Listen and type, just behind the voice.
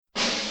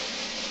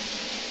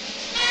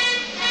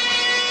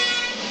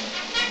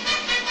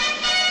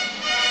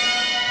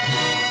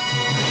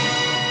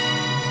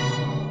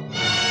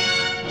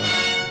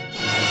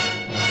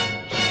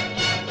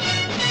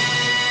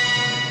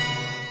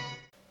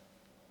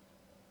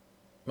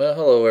Well,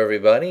 hello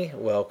everybody.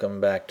 Welcome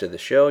back to the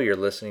show. You're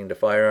listening to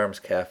Firearms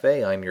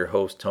Cafe. I'm your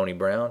host, Tony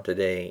Brown.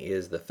 Today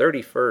is the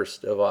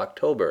 31st of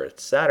October.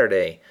 It's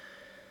Saturday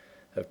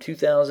of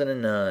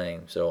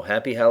 2009. So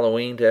happy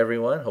Halloween to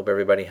everyone. Hope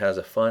everybody has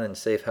a fun and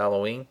safe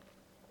Halloween.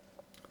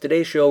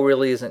 Today's show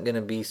really isn't going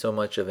to be so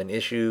much of an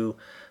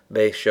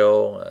issue-based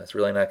show. It's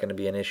really not going to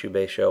be an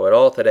issue-based show at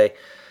all today.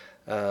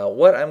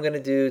 What I'm going to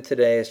do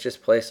today is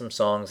just play some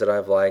songs that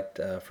I've liked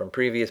from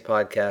previous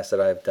podcasts that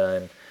I've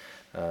done.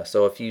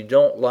 So if you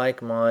don't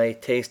like my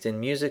taste in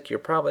music, you're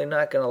probably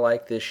not going to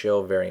like this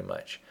show very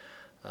much.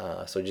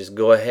 So just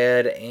go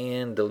ahead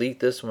and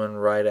delete this one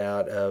right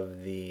out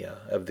of the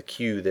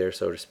queue there,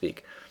 so to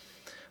speak.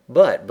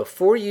 But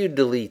before you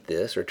delete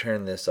this or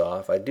turn this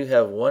off, I do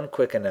have one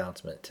quick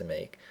announcement to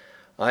make.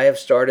 I have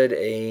started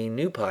a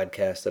new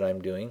podcast that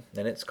I'm doing,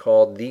 and it's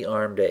called The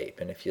Armed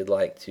Ape. And if you'd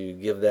like to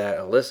give that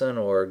a listen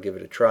or give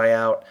it a try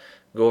out,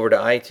 go over to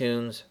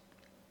iTunes,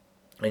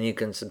 and you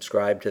can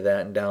subscribe to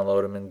that and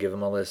download them and give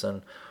them a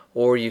listen.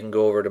 Or you can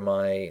go over to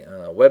my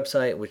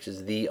website, which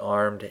is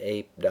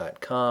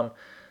thearmedape.com.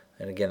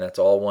 And again, that's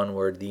all one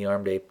word,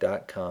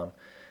 thearmedape.com.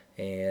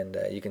 And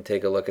you can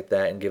take a look at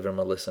that and give them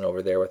a listen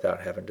over there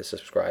without having to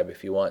subscribe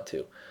if you want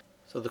to.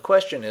 So the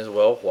question is,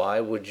 well, why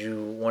would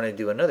you want to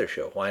do another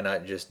show? Why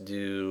not just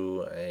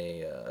do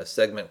a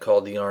segment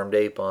called The Armed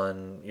Ape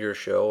on your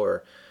show,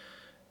 or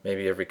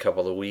maybe every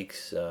couple of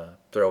weeks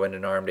throw in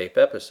an Armed Ape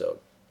episode?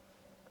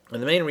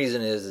 And the main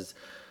reason is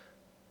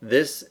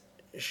this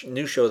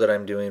new show that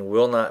I'm doing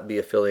will not be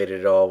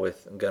affiliated at all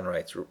with Gun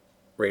Rights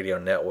Radio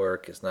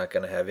Network. It's not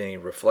going to have any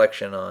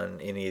reflection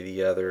on any of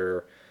the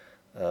other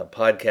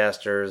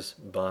podcasters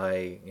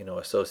by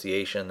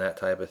association, that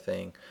type of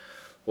thing.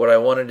 What I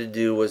wanted to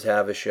do was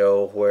have a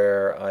show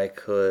where I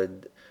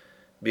could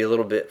be a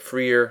little bit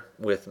freer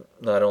with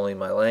not only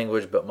my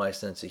language but my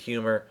sense of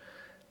humor,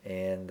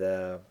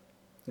 and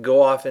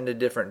go off into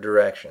different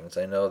directions.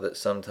 I know that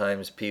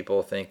sometimes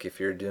people think if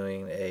you're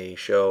doing a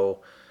show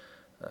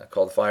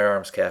called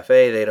Firearms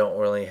Cafe, they don't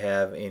really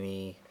have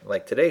any,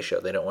 like today's show,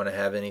 they don't want to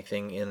have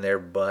anything in there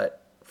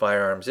but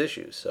firearms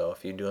issues. So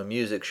if you do a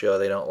music show,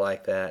 they don't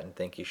like that and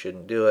think you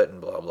shouldn't do it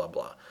and blah, blah,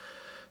 blah.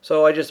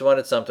 So I just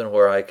wanted something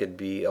where I could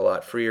be a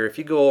lot freer. If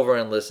you go over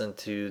and listen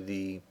to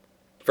the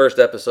first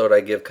episode, I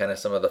give kind of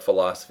some of the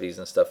philosophies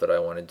and stuff that I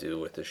want to do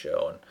with the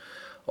show and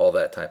all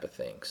that type of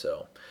thing.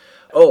 So,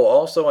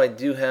 also I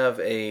do have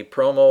a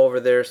promo over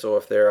there, so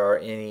if there are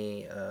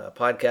any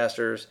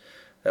podcasters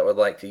that would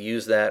like to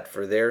use that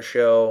for their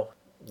show,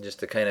 just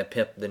to kind of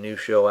pimp the new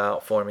show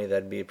out for me,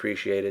 that'd be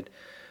appreciated.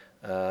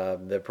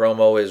 The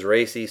promo is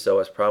racy, so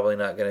it's probably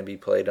not going to be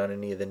played on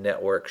any of the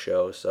network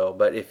shows.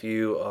 But if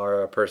you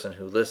are a person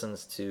who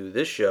listens to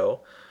this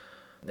show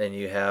and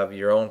you have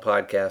your own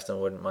podcast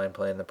and wouldn't mind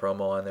playing the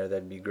promo on there,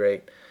 that'd be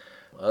great.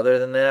 Other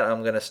than that,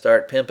 I'm going to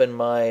start pimping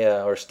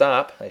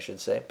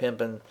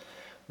pimping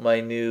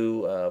my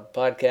new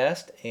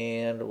podcast.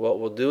 And what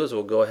we'll do is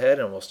we'll go ahead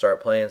and we'll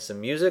start playing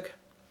some music.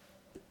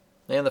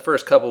 And the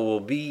first couple will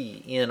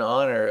be in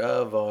honor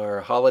of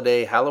our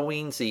holiday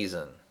Halloween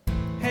season.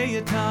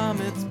 Hey Tom,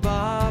 it's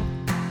Bob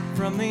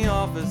from the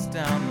office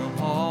down the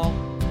hall.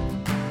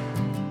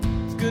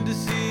 It's good to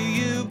see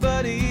you,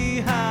 buddy.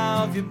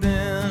 How have you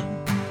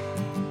been?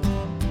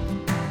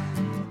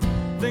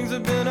 Things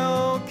have been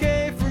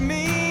okay for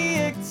me,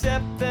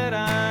 except that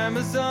I'm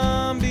a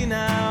zombie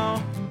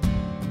now.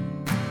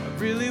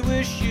 I really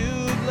wish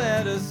you'd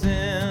let us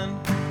in.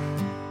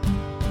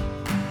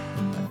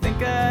 I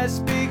think I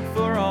speak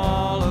for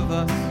all of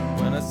us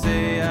when I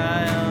say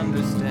I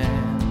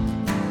understand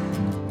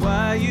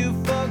why you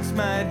folks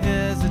might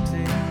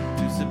hesitate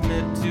to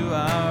submit to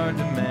our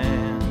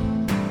demand.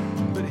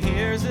 But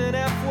here's an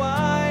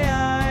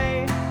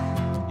FYI,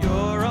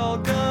 you're all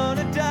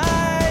gonna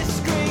die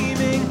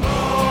screaming.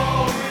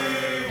 All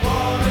we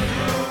wanna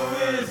do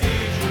is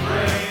eat your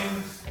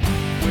brains.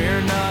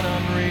 We're not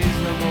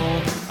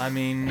unreasonable, I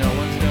mean no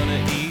one's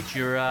gonna eat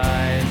your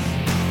eyes.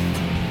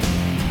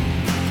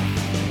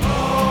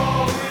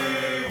 All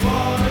we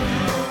wanna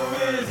do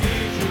is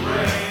eat your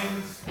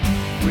brains.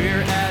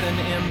 We're at an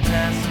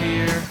impasse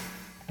here,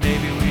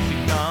 maybe we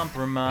should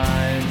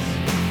compromise.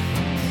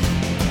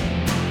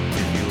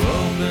 If you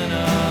open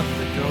up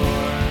the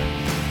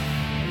doors,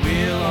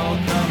 we'll all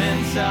come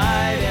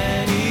inside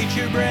and eat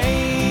your brains.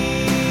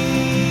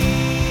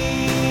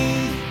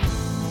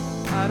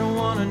 I don't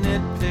want to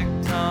nitpick,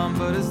 Tom,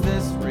 but is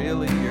this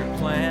really your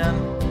plan?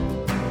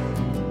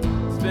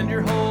 Spend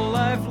your whole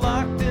life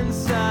locked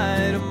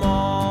inside a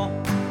mall.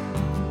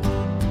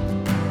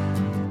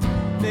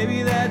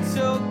 Maybe that's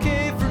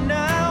okay for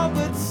now,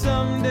 but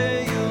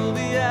someday you'll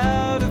be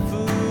out of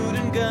food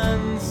and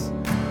guns,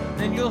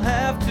 and you'll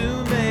have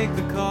to make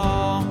the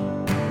call.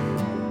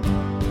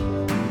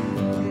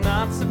 I'm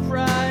not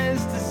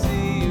surprised to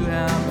see you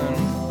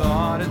haven't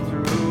thought it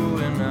through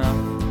enough.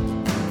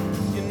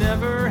 You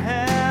never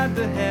had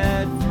the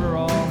head for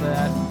all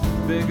that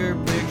bigger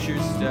picture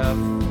stuff.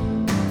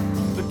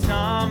 But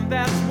Tom,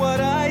 that's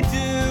what I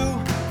do,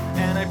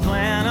 and I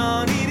plan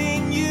on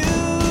eating you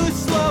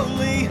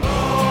slowly.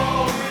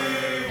 All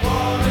we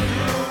want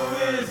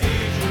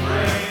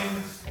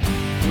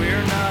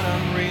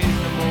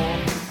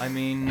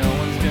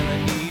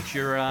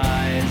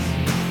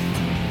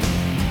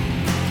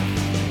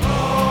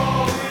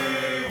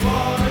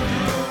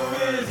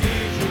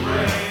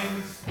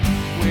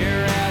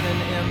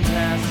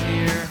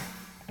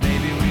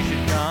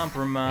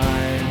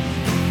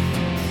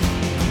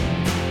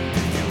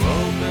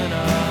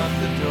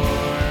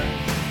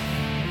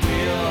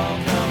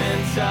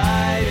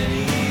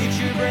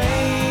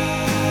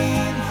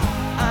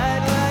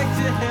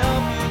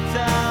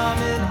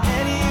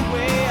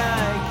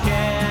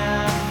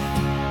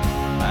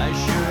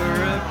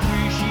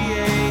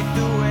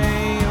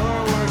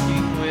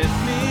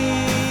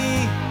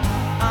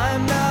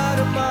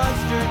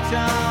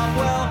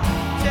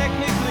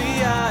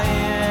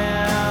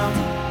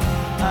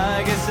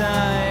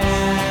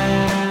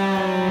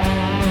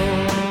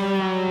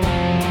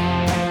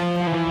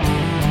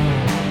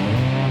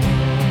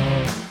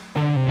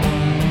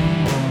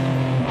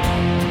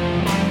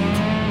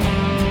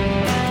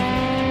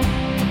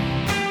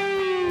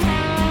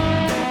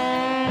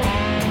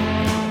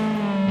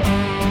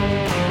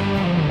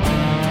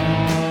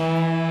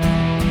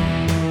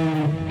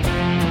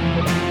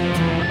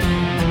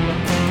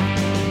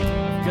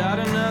Got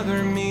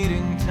another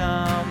meeting,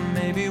 Tom,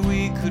 maybe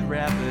we could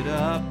wrap it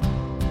up.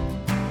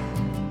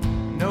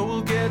 No,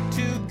 we'll get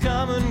to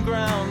common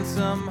ground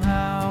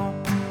somehow.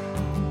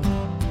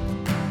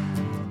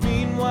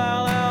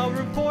 Meanwhile, I'll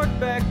report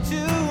back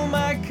to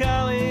my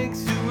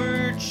colleagues who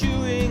were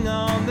chewing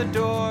on the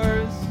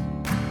doors.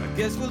 I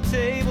guess we'll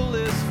table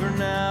this for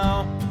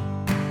now.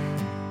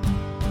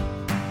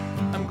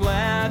 I'm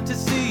glad to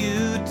see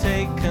you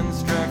take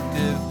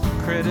constructive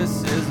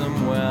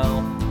criticism well.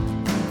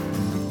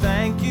 And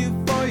thank you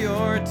for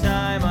your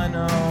time. I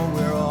know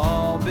we're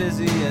all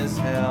busy as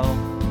hell.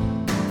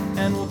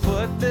 And we'll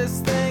put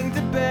this thing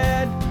to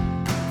bed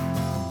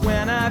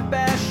when I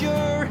bash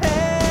your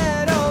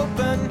head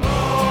open.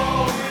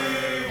 All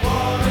we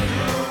wanna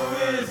do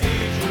is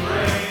eat your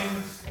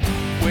brains.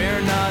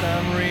 We're not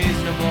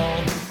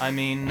unreasonable. I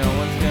mean, no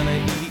one's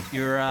gonna eat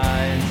your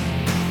eyes.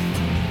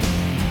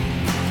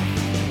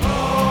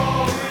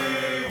 All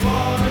we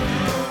wanna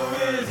do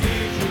is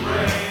eat your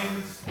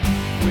brains.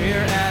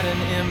 We're at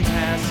an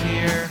impasse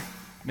here.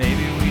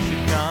 Maybe we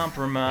should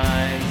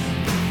compromise.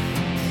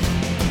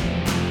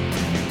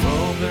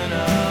 Open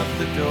up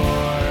the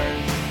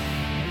doors.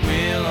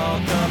 We'll all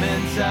come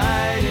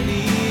inside and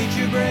eat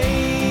your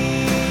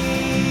brains.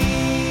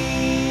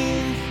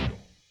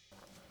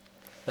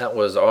 That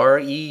was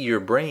R.E. Your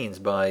Brains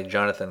by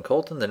Jonathan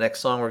Colton. The next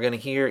song we're going to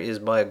hear is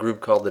by a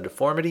group called The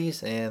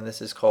Deformities, and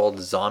this is called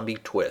Zombie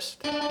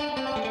Twist.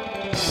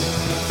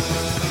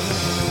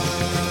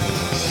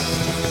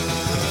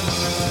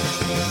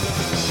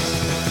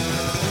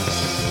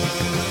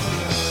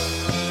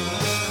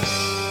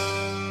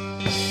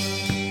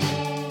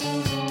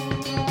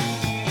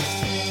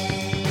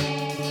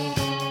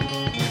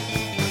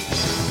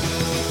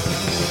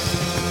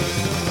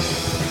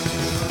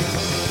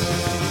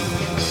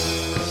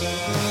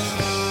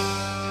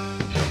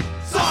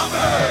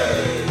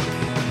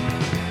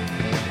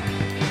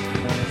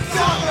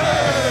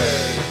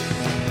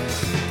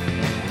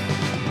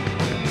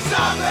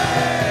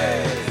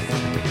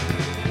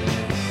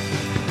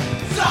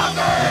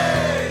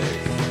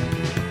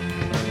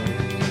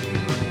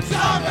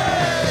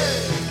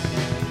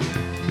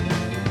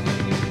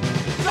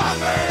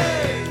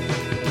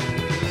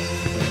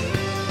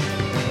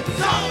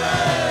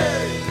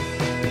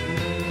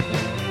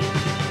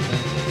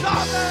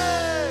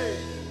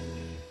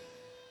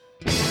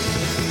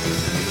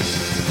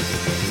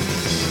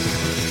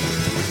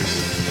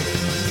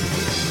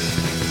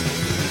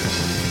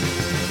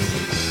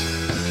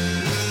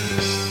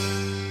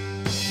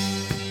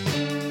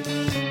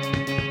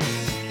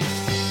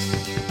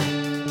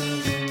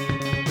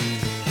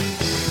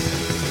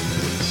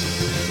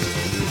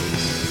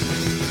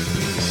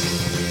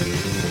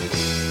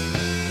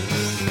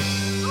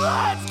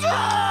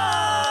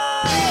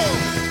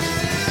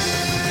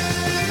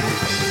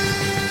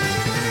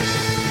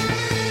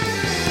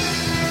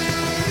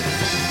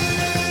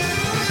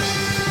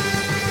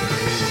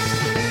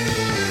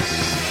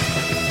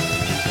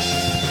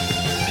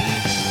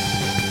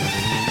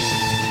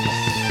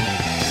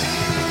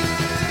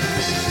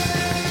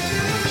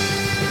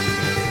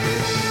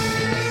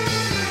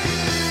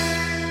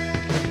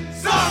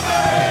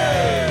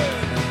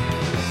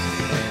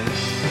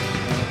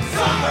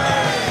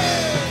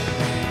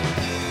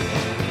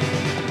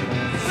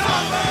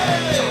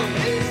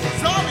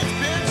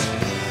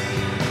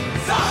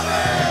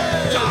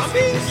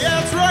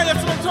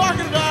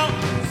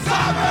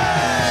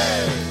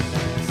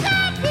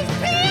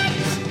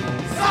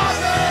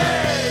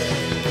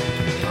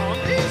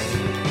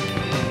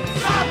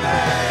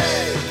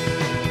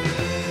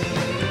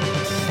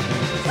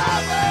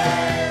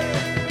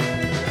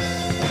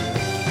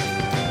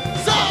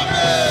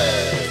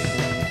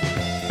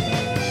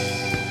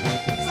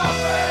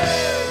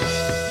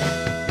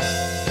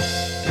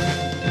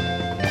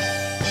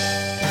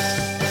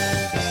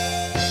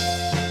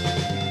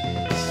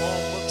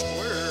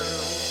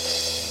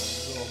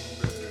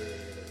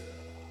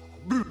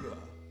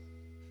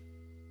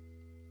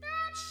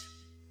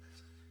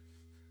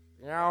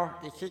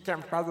 He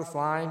can cross this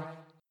line.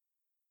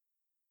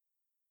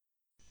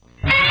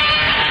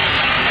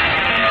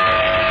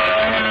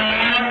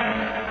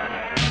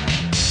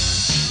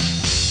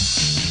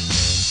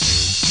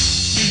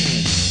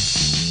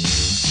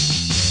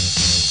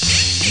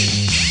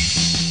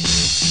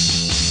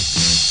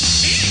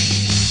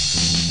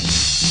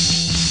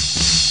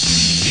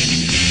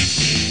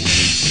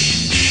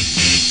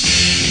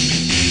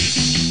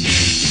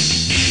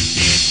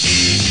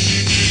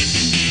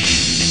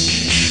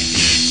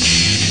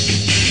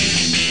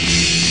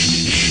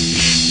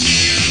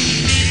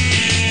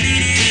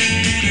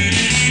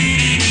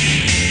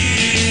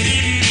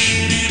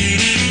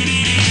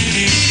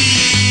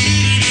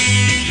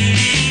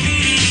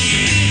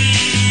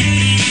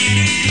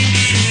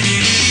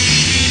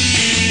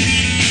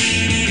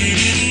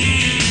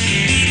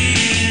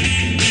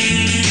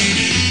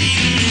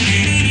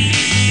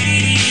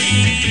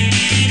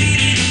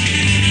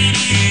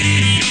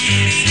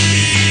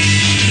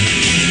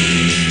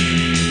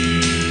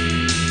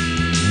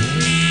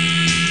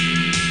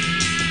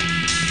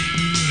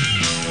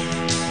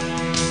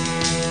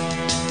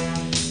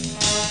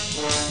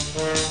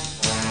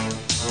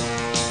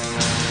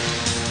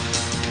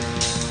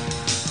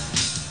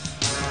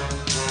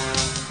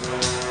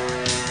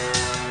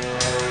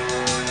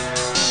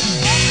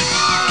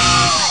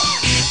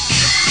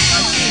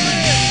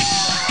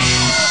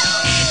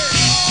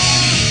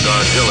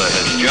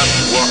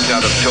 just walked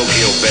out of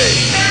Tokyo Bay.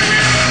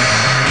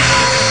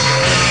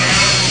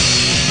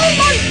 A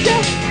monster!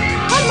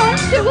 A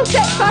monster will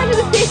set fire to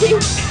the city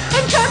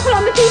and trample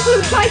on the people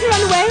who try to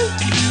run away.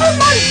 A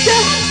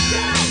monster!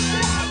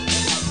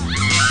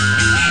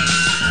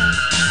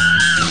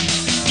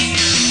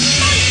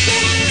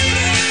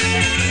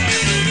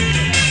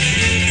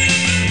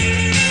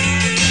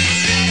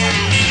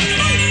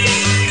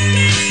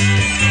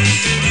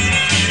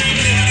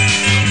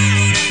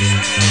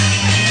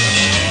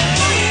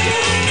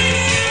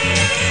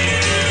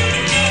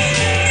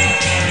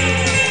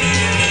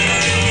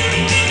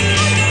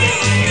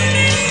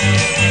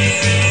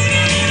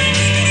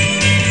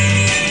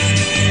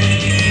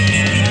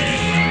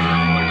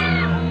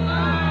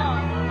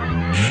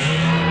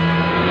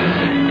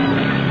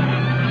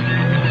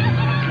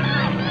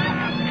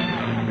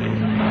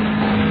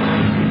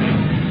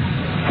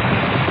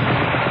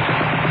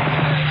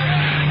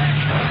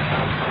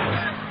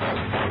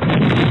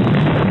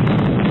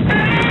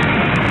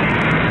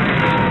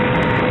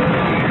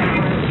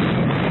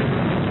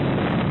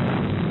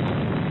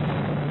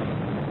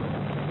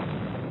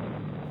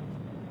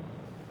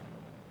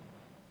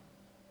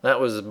 That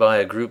was by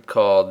a group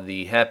called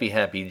the Happy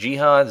Happy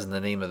Jihads, and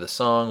the name of the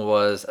song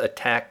was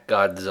Attack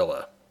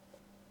Godzilla.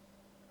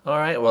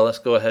 Alright, well, let's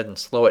go ahead and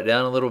slow it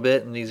down a little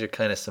bit, and these are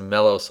kind of some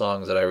mellow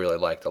songs that I really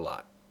liked a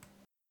lot.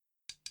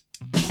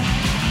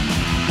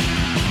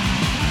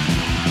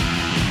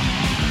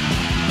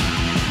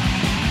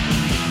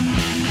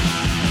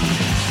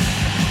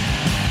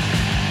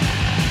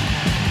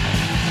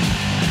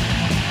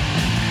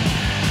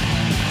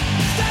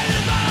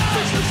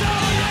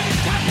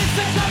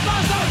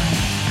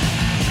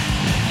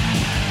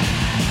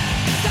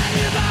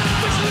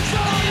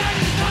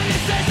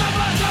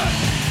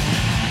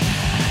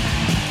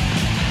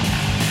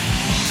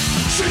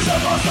 She's a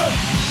monster!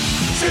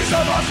 She's a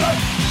monster!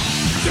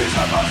 She's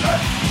a monster!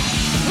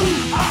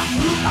 Ooh, ah,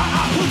 ooh, ah,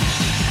 ah, ooh.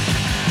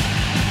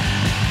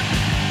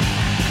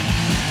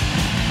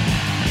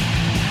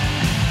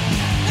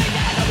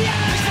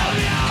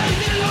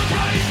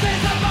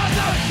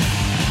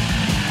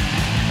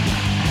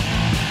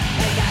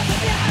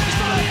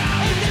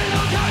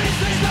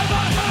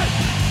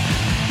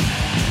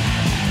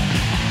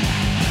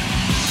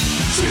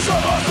 She's a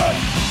monster!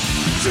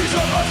 She's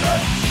a monster!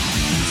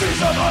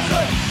 She's a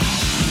monster!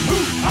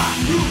 Ooh, ah,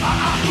 ooh, ah,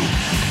 ah, ooh.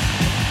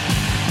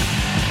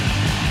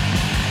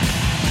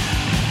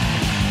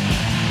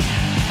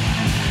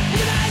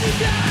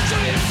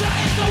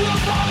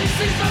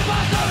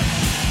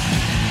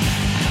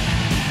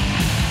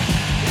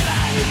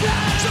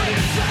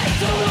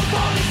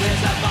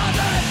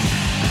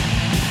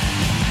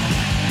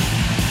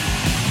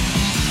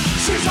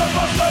 She's a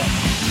monster!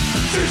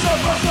 She's a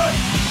monster!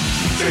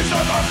 She's a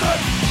monster!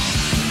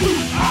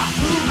 Ooh, ah,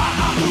 ooh, ah,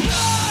 ah, ooh.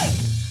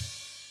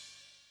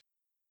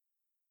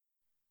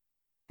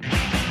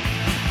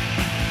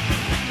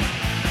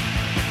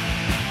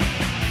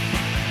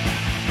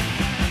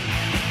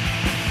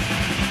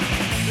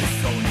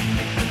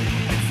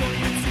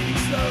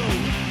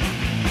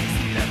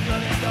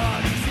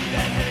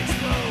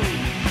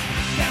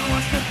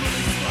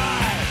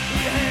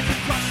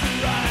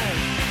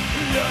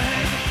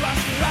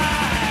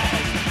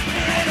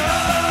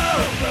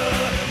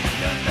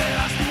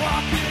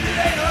 Walking, it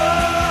ain't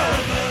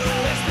over.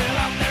 They're still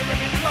out there.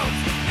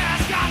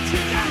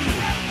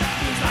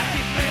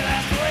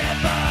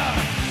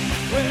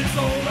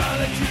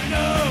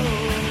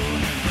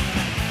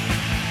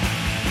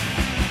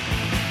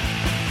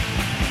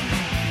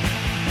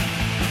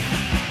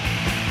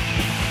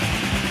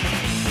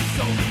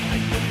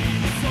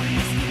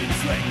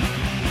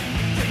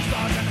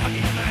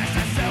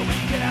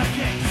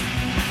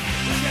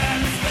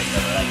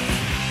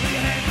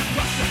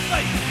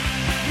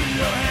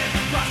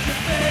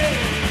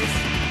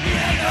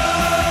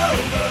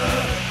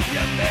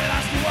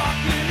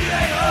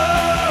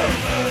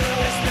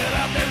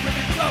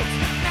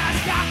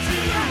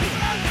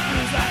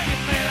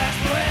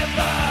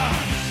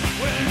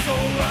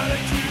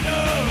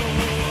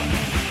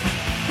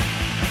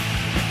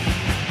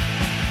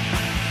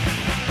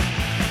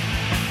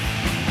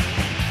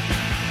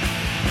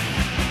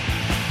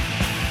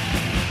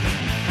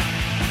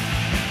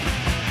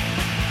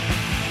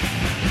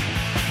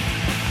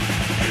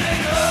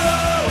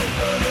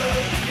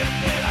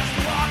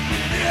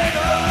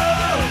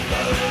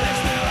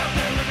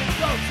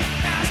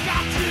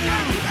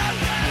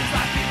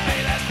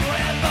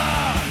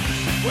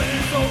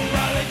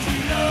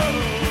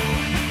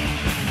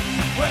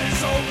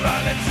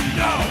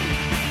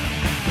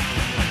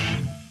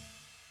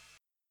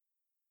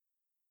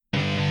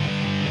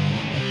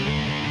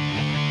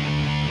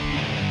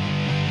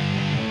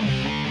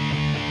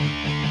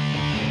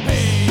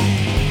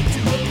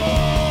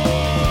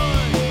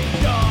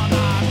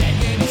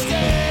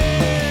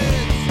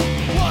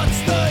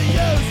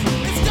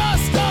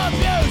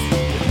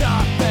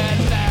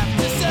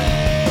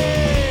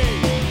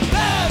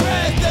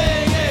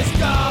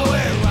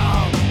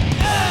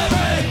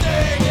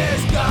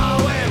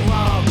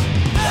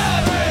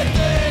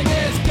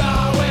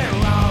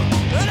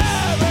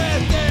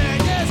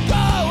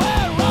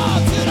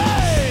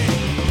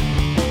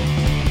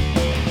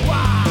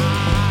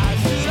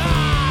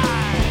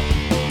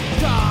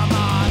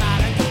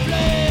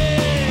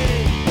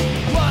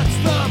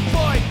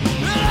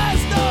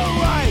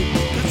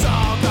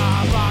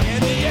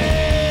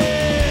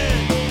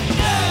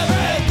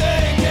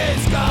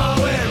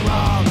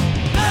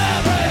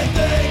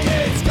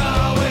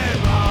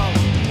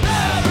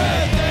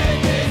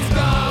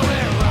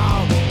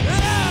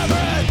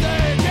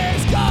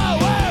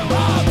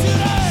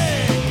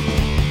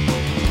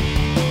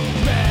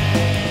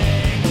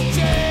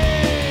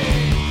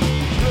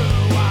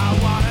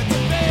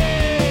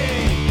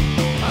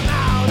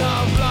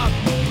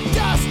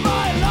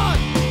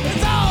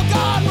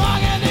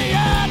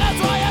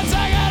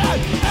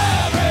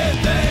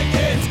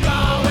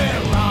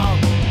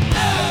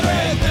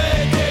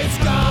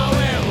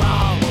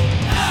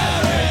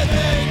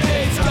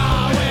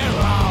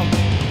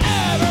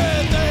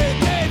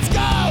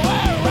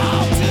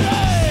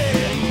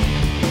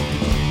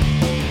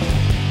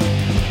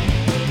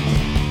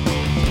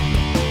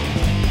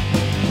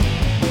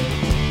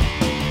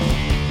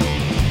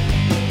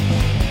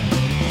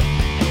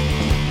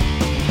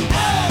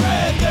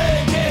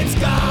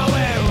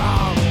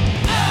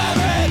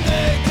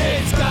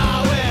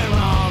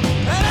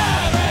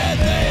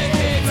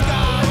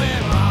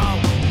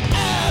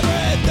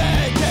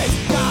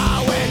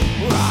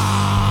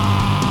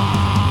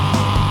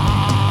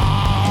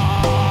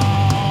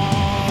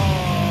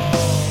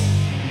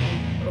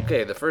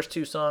 Okay, the first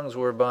two songs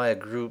were by a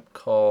group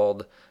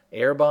called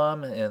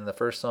Airbomb, and the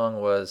first song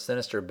was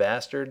Sinister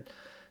Bastard.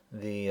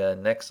 The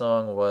next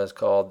song was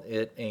called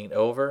It Ain't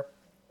Over.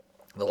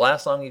 The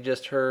last song you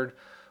just heard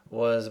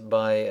was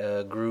by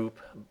a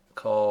group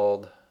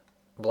called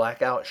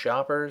Blackout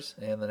Shoppers,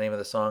 and the name of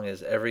the song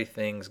is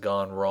Everything's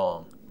Gone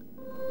Wrong.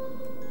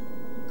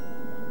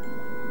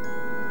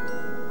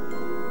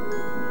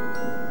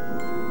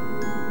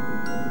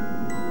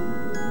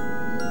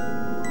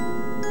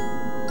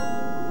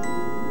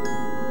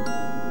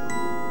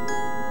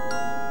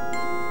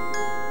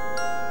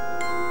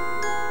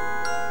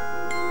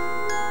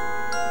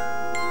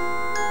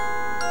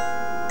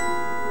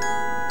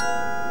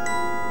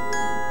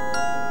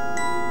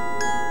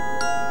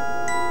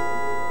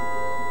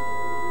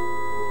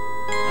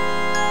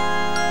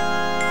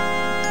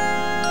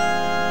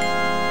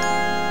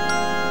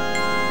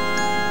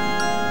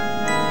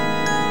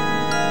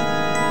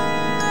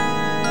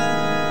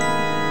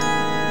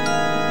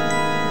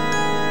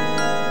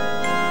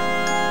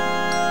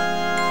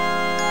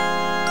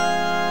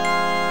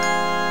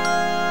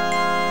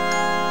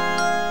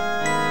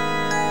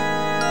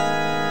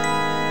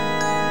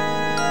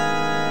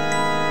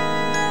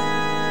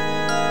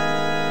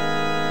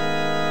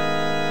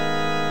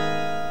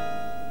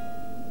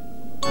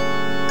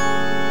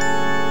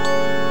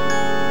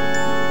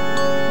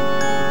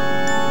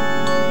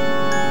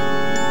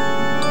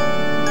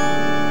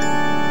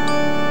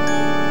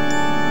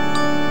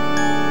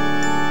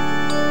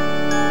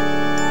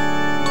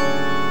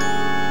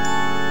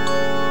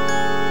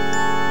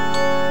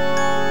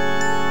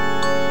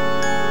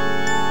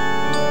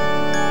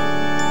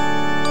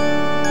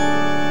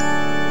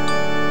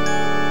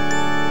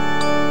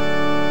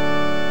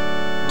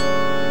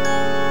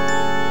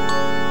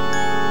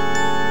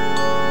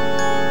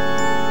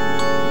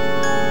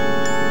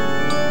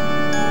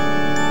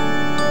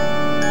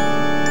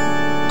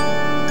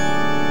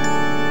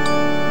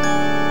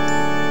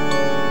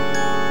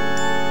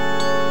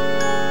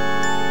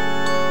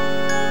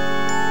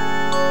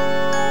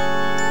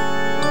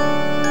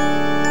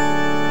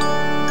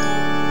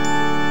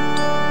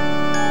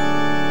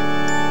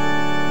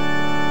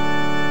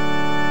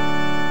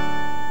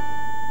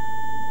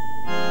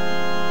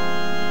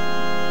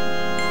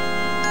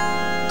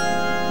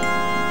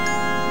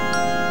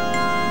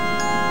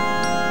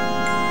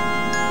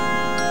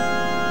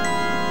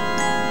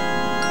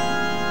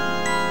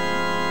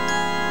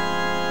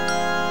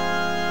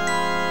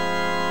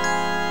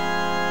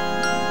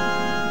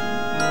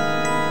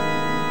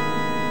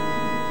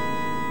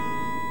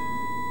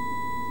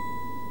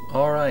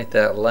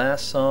 That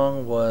last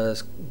song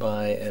was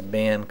by a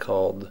band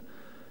called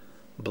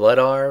Blood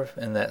Arv,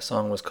 and that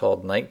song was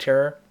called Night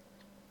Terror.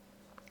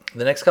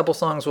 The next couple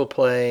songs we'll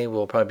play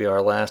will probably be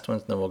our last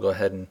ones, and then we'll go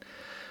ahead and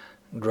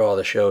draw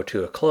the show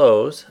to a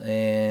close.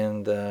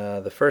 And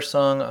the first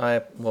song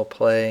I will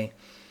play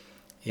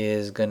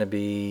is going to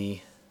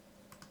be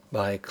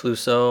by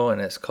Clouseau,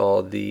 and it's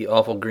called The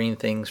Awful Green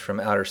Things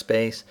from Outer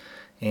Space.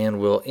 And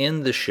we'll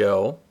end the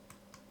show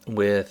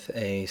with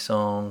a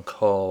song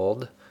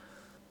called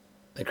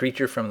A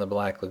Creature from the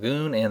Black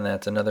Lagoon, and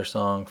that's another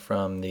song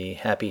from the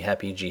Happy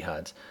Happy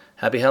Jihads.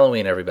 Happy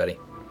Halloween, everybody.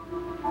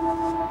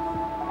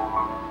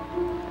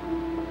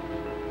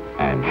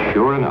 And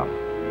sure enough,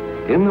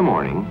 in the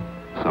morning,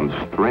 some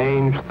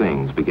strange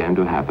things began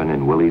to happen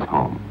in Willie's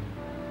home.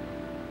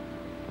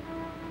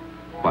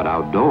 But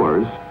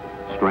outdoors,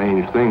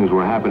 strange things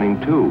were happening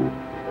too.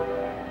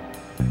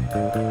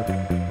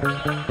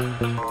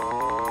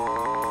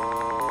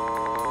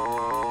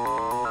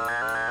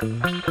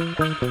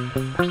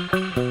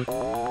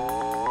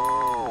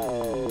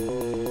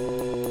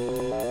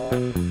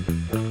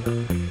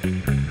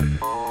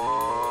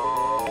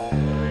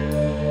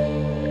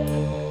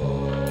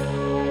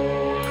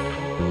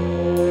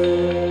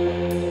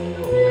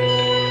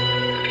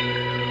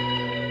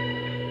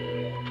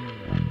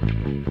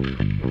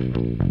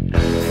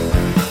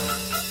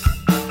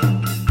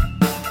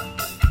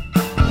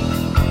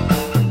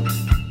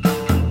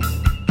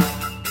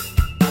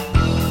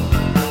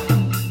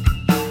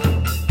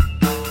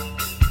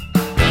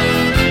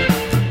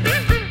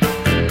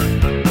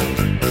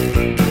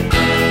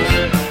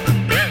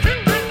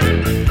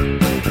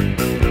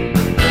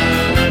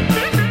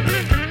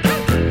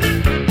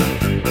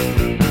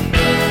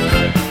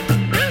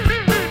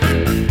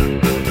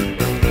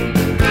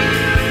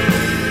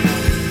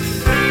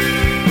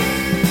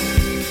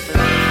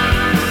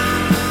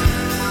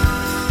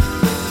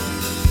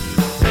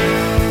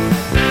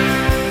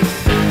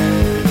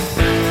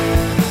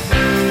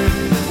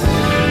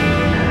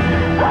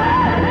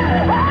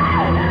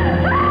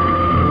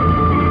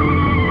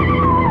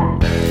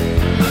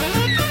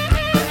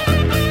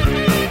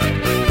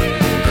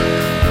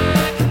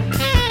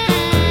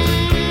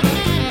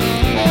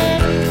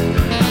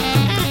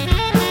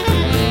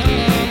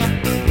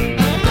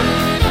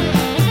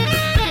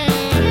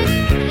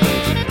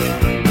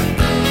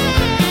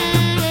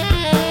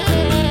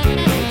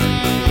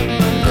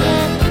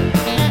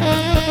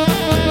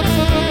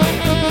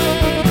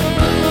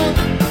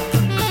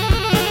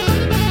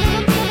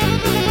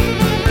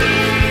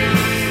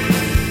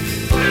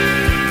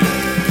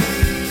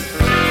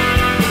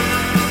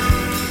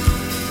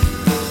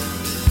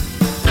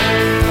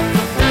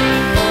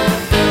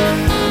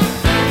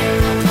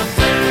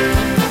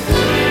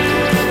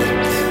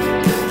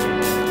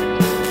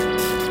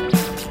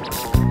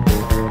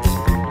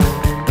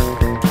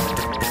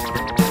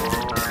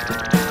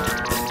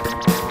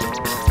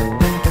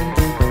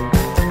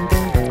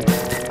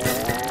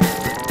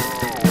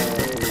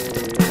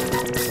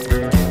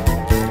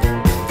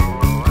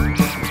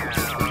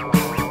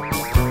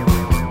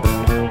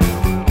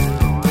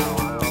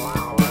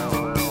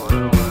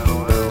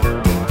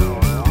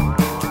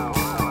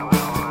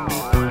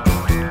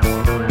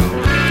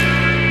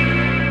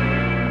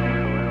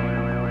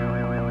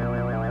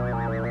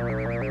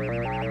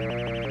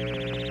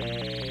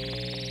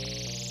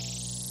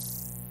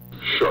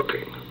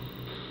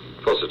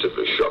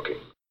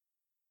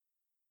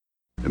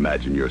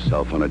 imagine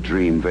yourself on a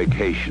dream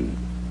vacation.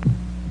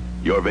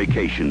 Your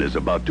vacation is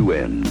about to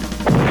end.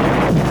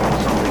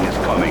 Something is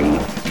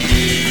coming.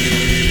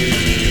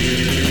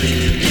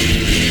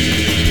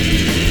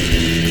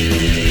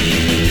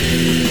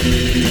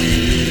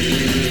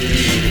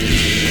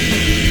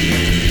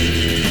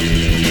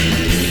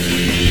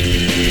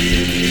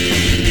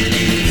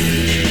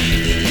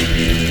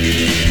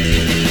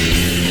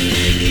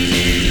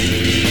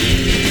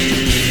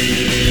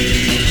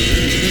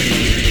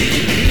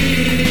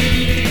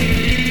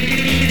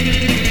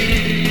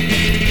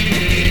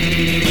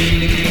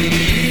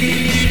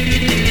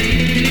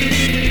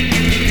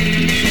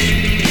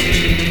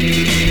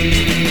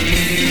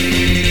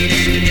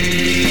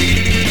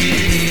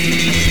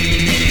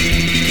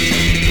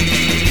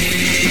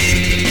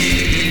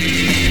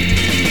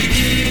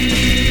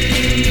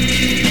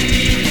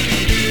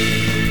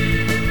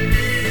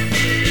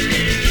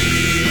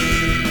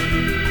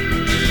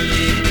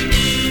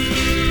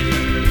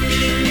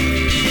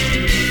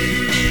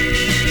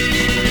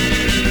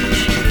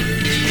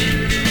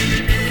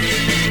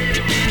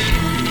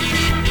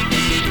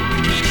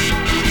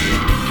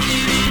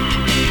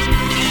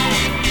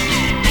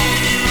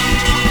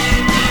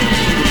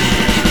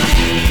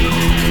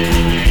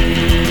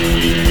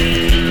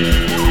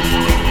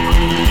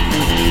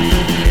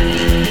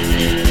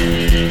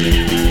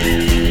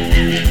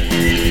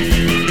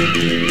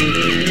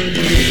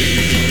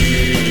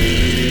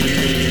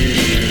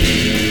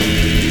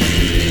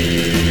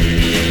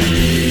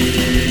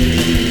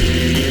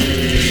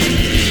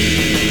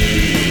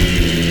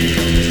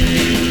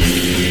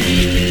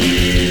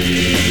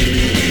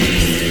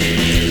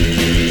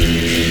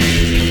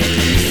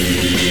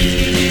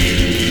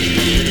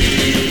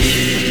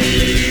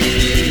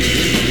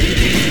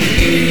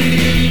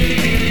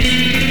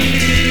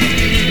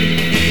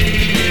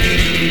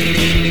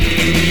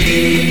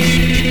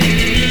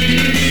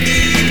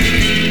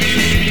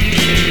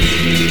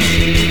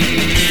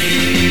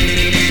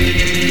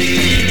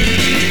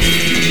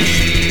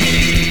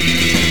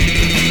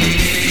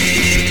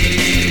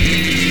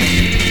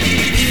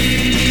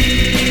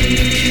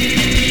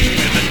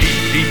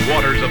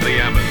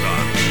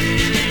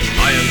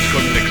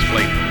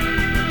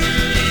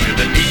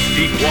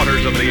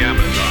 Waters of the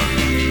Amazon.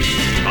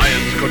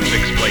 Science couldn't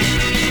explain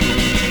it.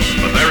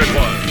 But there it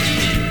was.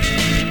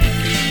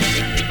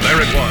 There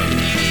it was.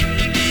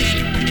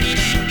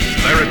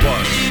 There it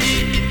was.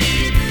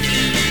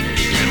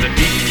 In the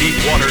deep, deep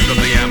waters of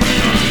the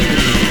Amazon.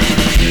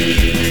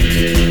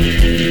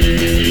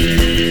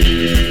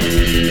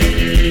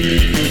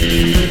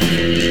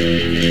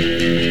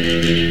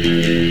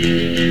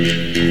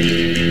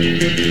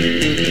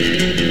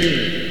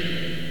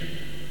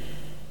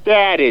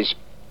 That is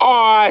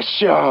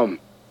awesome!